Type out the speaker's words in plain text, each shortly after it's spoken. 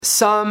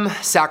some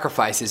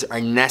sacrifices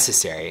are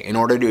necessary in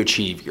order to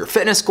achieve your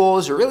fitness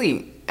goals, or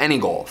really any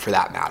goal for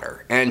that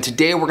matter. And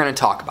today we're going to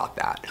talk about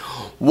that.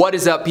 What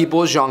is up,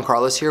 people? Jean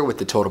Carlos here with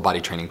the Total Body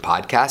Training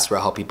Podcast, where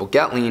I help people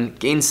get lean,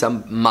 gain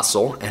some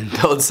muscle, and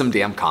build some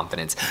damn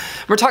confidence.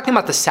 We're talking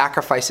about the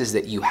sacrifices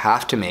that you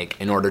have to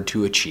make in order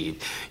to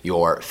achieve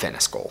your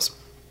fitness goals.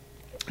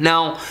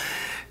 Now,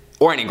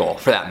 or any goal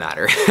for that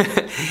matter.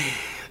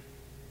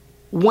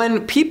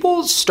 When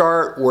people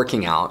start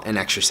working out and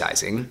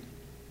exercising,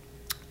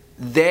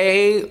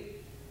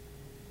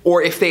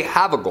 or if they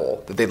have a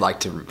goal that they'd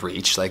like to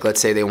reach, like let's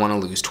say they want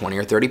to lose 20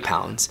 or 30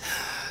 pounds,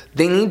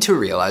 they need to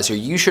realize, or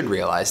you should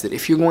realize, that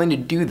if you're going to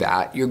do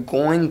that, you're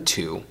going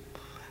to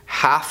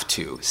have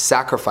to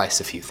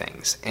sacrifice a few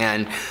things.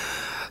 And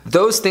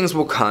those things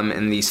will come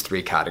in these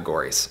three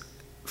categories: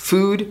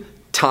 food,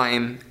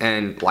 time,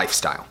 and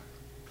lifestyle.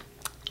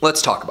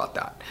 Let's talk about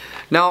that.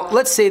 Now,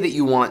 let's say that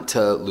you want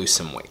to lose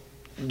some weight.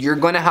 You're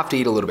going to have to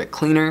eat a little bit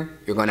cleaner.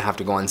 You're going to have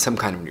to go on some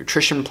kind of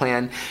nutrition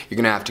plan. You're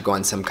going to have to go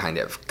on some kind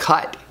of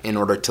cut in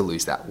order to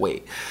lose that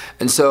weight.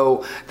 And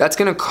so that's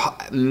going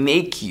to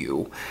make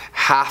you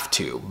have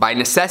to, by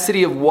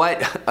necessity of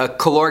what a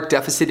caloric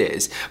deficit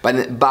is, by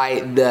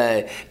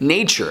the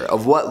nature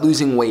of what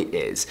losing weight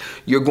is,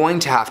 you're going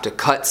to have to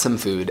cut some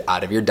food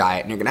out of your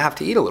diet, and you're going to have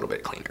to eat a little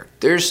bit cleaner.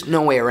 There's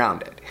no way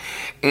around it.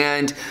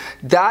 And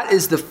that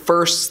is the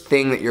first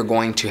thing that you're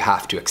going to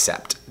have to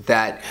accept,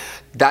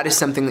 that is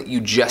something that you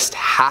just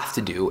have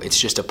to do. It's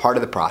just a part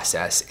of the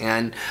process,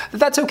 and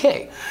that's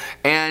okay.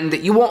 And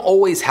you won't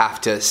always have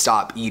to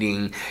stop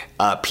eating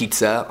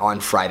pizza on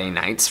Friday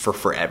nights for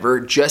forever,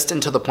 just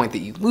until the point that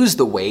you lose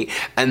the weight,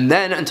 and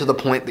then until the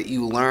point that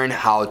you learn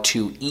how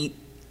to eat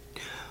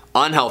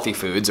unhealthy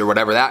foods, or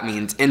whatever that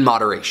means, in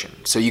moderation.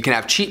 So you can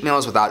have cheat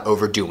meals without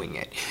overdoing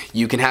it.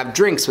 You can have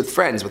drinks with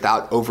friends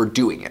without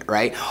overdoing it,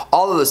 right?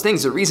 All of those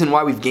things, the reason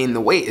why we've gained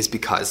the weight is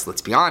because,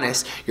 let's be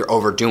honest, you're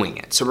overdoing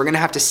it. So we're gonna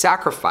have to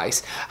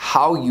sacrifice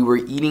how you were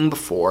eating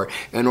before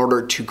in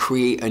order to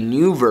create a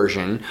new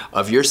version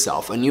of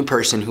yourself, a new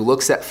person who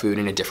looks at food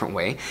in a different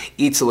way,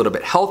 eats a little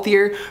bit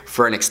healthier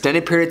for an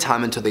extended period of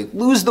time until they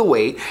lose the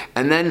weight,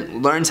 and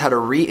then learns how to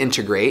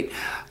reintegrate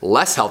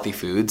less healthy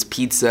foods,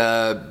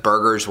 pizza,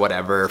 burgers,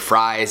 whatever,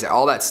 fries,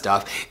 all that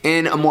stuff,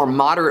 in a more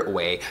moderate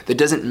way that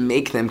doesn't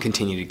make them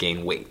continue to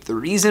gain weight. The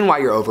reason why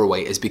you're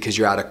overweight is because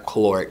you're at a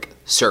caloric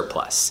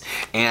surplus.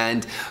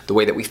 And the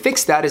way that we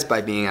fix that is by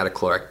being at a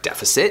caloric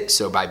deficit,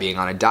 so by being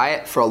on a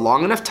diet for a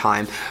long enough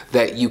time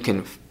that you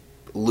can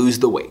lose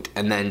the weight,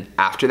 and then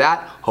after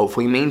that,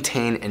 hopefully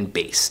maintain and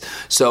base.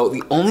 So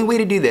the only way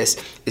to do this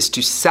is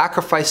to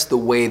sacrifice the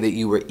way that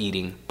you were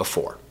eating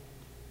before.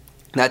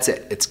 That's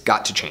it. It's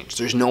got to change.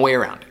 There's no way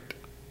around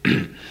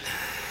it.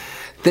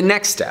 The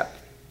next step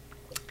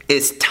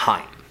is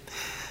time.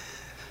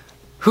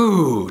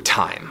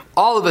 Time.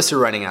 All of us are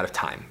running out of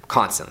time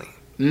constantly.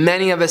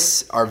 Many of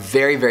us are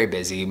very, very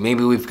busy.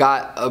 Maybe we've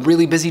got a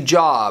really busy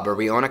job, or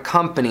we own a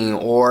company,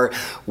 or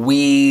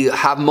we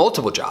have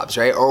multiple jobs,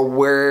 right? Or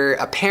we're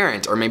a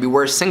parent, or maybe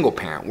we're a single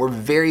parent. We're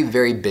very,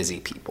 very busy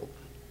people.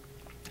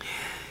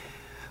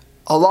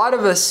 A lot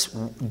of us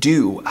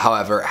do,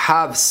 however,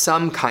 have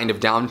some kind of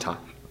downtime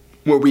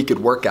where we could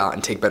work out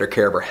and take better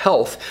care of our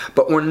health,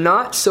 but we're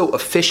not so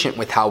efficient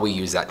with how we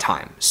use that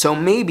time. So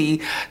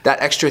maybe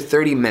that extra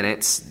 30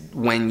 minutes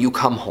when you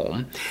come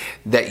home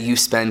that you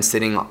spend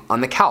sitting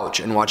on the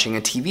couch and watching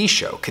a TV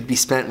show could be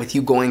spent with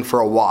you going for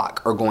a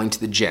walk or going to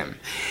the gym.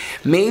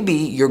 Maybe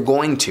you're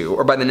going to,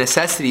 or by the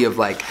necessity of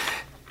I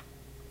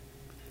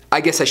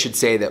guess I should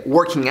say that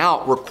working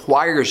out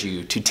requires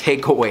you to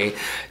take away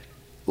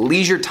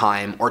leisure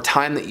time or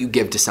time that you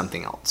give to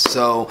something else.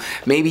 So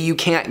maybe you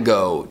can't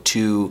go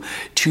to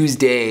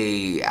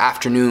Tuesday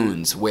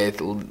afternoons with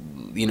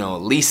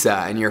Lisa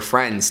and your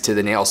friends to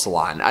the nail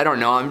salon. I don't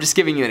know, I'm just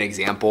giving you an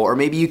example. Or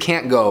maybe you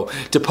can't go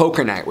to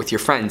poker night with your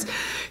friends.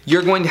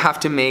 You're going to have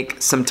to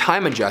make some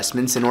time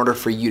adjustments in order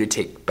for you to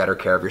take better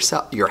care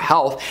of your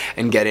health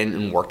and get in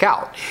and work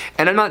out.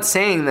 And I'm not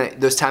saying that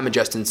those time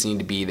adjustments need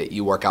to be that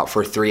you work out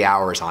for 3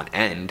 hours on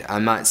end.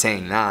 I'm not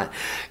saying that.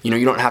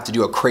 You don't have to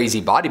do a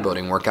crazy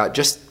bodybuilding workout.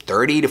 Just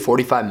 30 to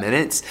 45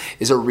 minutes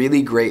is a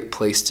really great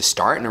place to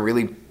start, and a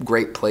really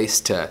great place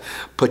to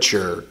put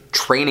your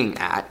training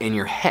at in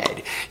your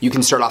head. You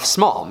can start off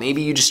small.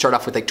 Maybe you just start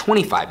off with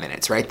 25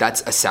 minutes, right?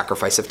 That's a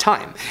sacrifice of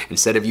time.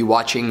 Instead of you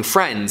watching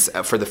Friends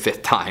for the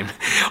 5th time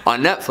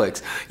on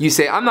Netflix, you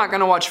say, I'm not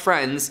gonna watch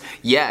Friends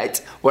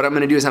yet. What I'm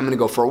gonna do is I'm gonna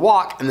go for a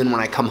walk, and then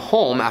when I come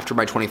home after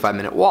my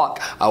 25-minute walk,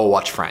 I will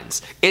watch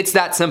Friends. It's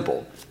that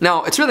simple.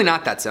 Now, it's really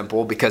not that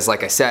simple because,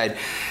 like I said,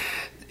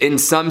 in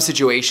some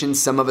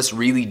situations, some of us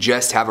really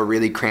just have a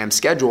really crammed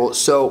schedule,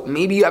 so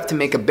maybe you have to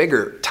make a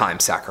bigger time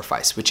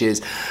sacrifice, which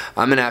is,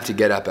 I'm gonna have to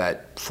get up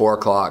at 4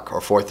 o'clock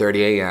or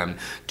 4:30 a.m.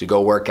 to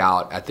go work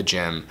out at the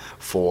gym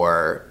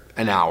for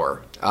an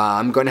hour.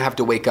 I'm going to have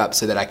to wake up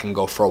so that I can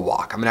go for a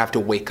walk. I'm going to have to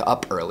wake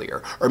up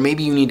earlier. Or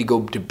maybe you need to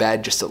go to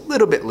bed just a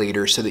little bit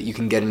later so that you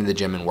can get into the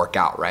gym and work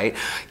out, right?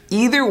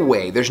 Either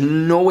way, there's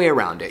no way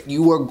around it.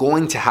 You are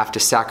going to have to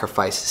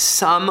sacrifice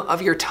some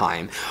of your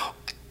time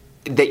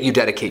that you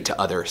dedicate to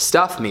other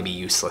stuff, maybe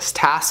useless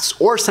tasks,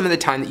 or some of the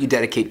time that you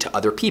dedicate to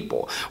other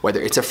people,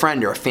 whether it's a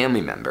friend or a family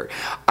member.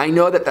 I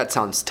know that that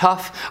sounds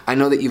tough. I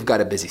know that you've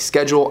got a busy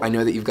schedule. I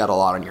know that you've got a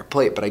lot on your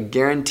plate, but I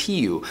guarantee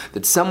you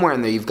that somewhere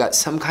in there you've got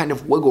some kind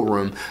of wiggle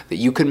room that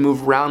you can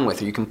move around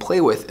with or you can play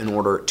with in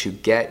order to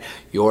get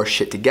your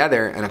shit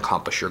together and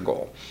accomplish your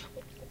goal.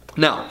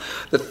 Now,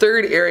 the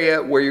third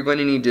area where you're going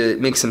to need to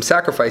make some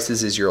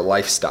sacrifices is your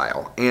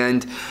lifestyle.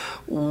 And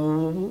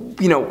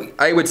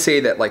I would say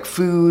that like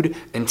food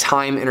and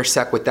time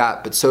intersect with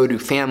that, but so do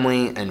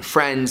family and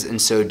friends,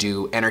 and so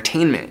do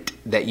entertainment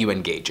that you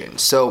engage in.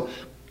 So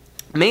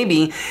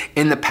maybe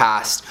in the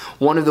past,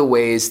 one of the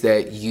ways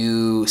that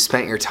you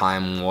spent your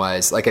time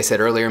was, like I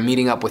said earlier,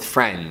 meeting up with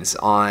friends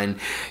on,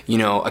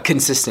 a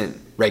consistent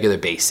regular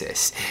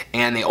basis.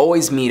 And they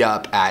always meet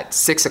up at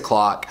 6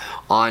 o'clock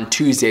on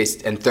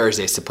Tuesdays and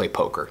Thursdays to play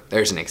poker.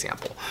 There's an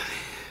example.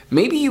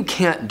 Maybe you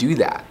can't do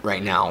that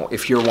right now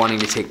if you're wanting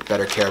to take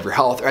better care of your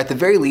health, or at the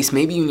very least,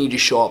 maybe you need to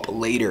show up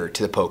later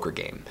to the poker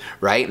game,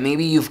 right?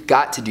 Maybe you've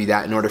got to do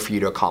that in order for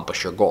you to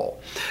accomplish your goal.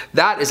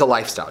 That is a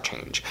lifestyle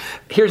change.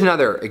 Here's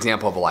another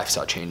example of a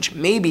lifestyle change.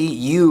 Maybe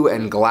you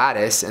and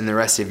Gladys and the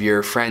rest of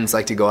your friends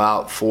like to go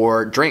out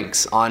for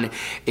drinks on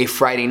a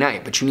Friday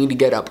night, but you need to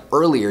get up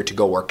earlier to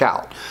go work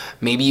out.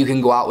 Maybe you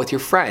can go out with your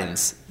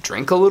friends,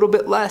 drink a little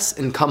bit less,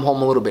 and come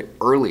home a little bit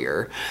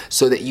earlier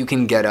so that you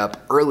can get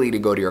up early to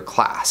go to your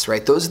class,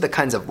 right? Those are the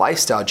kinds of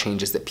lifestyle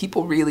changes that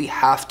people really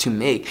have to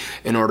make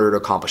in order to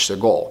accomplish their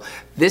goal.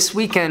 This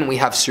weekend we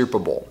have Super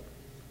Bowl.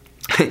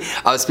 I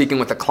was speaking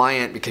with a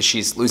client because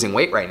she's losing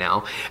weight right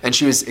now, and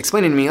she was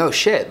explaining to me, oh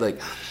shit, like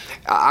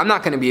I'm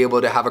not going to be able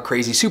to have a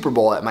crazy Super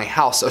Bowl at my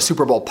house, a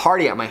Super Bowl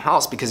party at my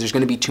house, because there's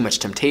going to be too much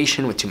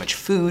temptation with too much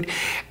food.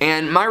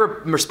 And my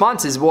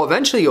response is, well,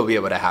 eventually you'll be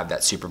able to have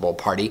that Super Bowl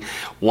party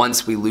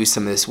once we lose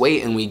some of this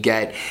weight and we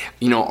get,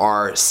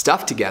 our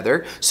stuff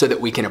together so that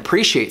we can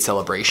appreciate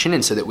celebration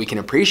and so that we can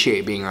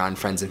appreciate being around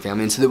friends and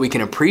family and so that we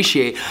can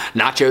appreciate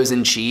nachos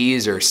and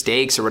cheese or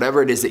steaks or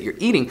whatever it is that you're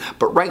eating.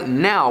 But right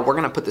now, we're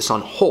going to put this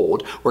on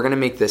hold. We're going to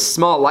make this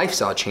small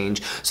lifestyle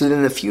change so that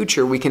in the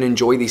future we can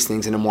enjoy these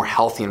things in a more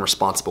healthy and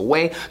responsible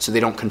way so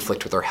they don't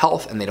conflict with our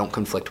health and they don't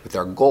conflict with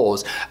our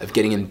goals of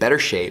getting in better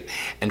shape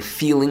and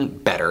feeling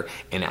better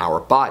in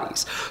our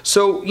bodies.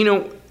 So,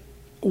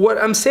 what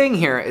I'm saying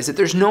here is that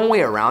there's no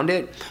way around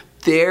it.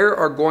 There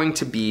are going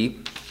to be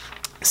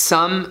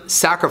some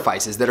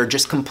sacrifices that are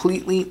just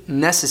completely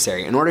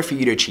necessary in order for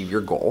you to achieve your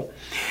goal.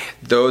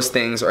 Those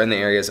things are in the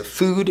areas of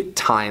food,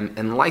 time,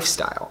 and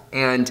lifestyle.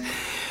 And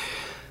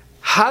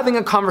having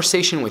a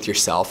conversation with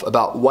yourself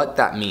about what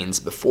that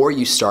means before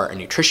you start a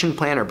nutrition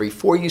plan or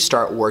before you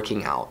start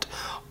working out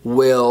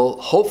will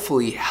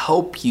hopefully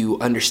help you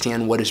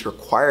understand what is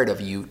required of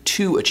you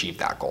to achieve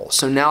that goal.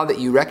 So now that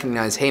you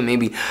recognize, hey,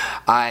 maybe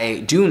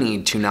I do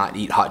need to not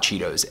eat hot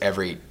Cheetos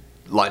every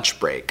lunch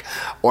break,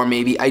 or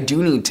maybe I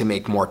do need to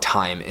make more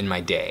time in my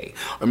day,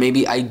 or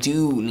maybe I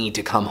do need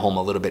to come home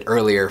a little bit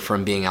earlier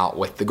from being out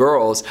with the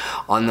girls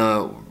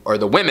or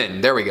the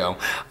women, there we go,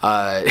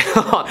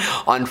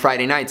 on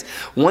Friday nights.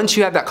 Once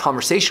you have that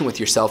conversation with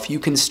yourself, you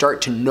can start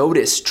to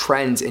notice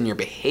trends in your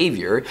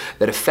behavior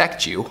that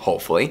affect you,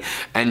 hopefully,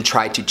 and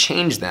try to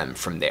change them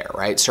from there,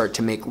 right? Start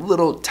to make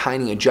little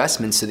tiny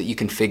adjustments so that you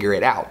can figure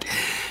it out.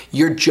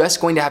 You're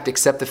just going to have to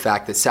accept the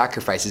fact that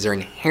sacrifices are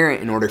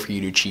inherent in order for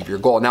you to achieve your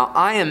goal. Now,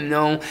 I am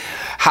no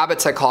habit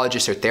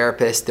psychologist or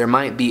therapist. There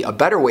might be a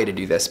better way to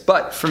do this,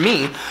 but for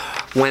me,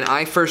 when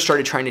I first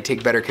started trying to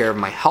take better care of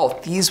my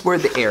health, these were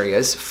the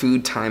areas,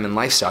 food, time, and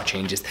lifestyle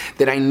changes,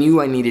 that I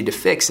knew I needed to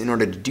fix in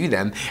order to do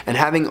them. And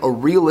having a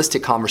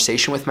realistic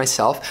conversation with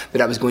myself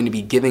that I was going to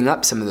be giving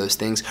up some of those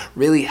things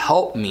really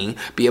helped me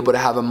be able to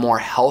have a more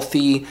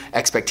healthy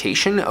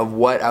expectation of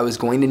what I was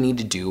going to need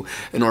to do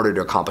in order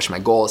to accomplish my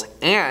goals.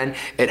 And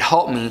it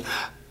helped me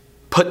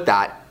put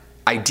that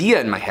idea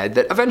in my head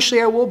that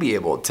eventually I will be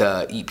able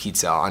to eat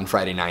pizza on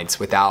Friday nights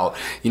without,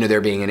 there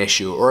being an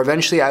issue, or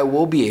eventually I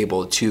will be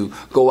able to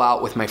go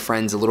out with my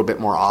friends a little bit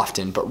more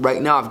often. But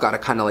right now I've got to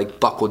kind of like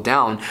buckle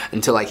down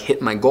until I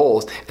hit my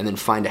goals and then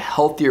find a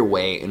healthier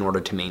way in order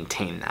to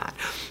maintain that.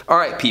 All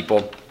right,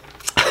 people.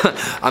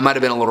 I might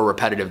have been a little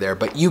repetitive there,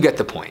 but you get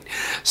the point.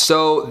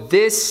 So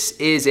this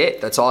is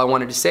it. That's all I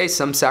wanted to say.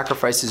 Some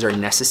sacrifices are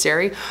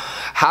necessary.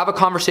 Have a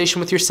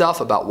conversation with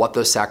yourself about what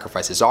those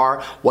sacrifices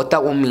are, what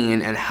that will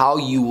mean, and how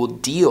you will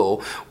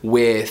deal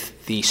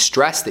with the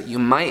stress that you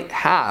might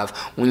have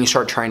when you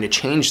start trying to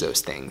change those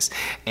things.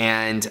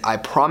 And I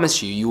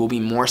promise you, you will be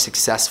more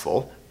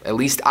successful, at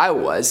least I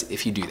was,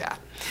 if you do that.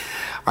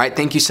 All right,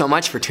 thank you so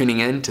much for tuning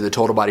in to the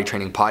Total Body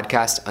Training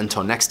Podcast.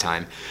 Until next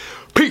time,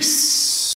 peace.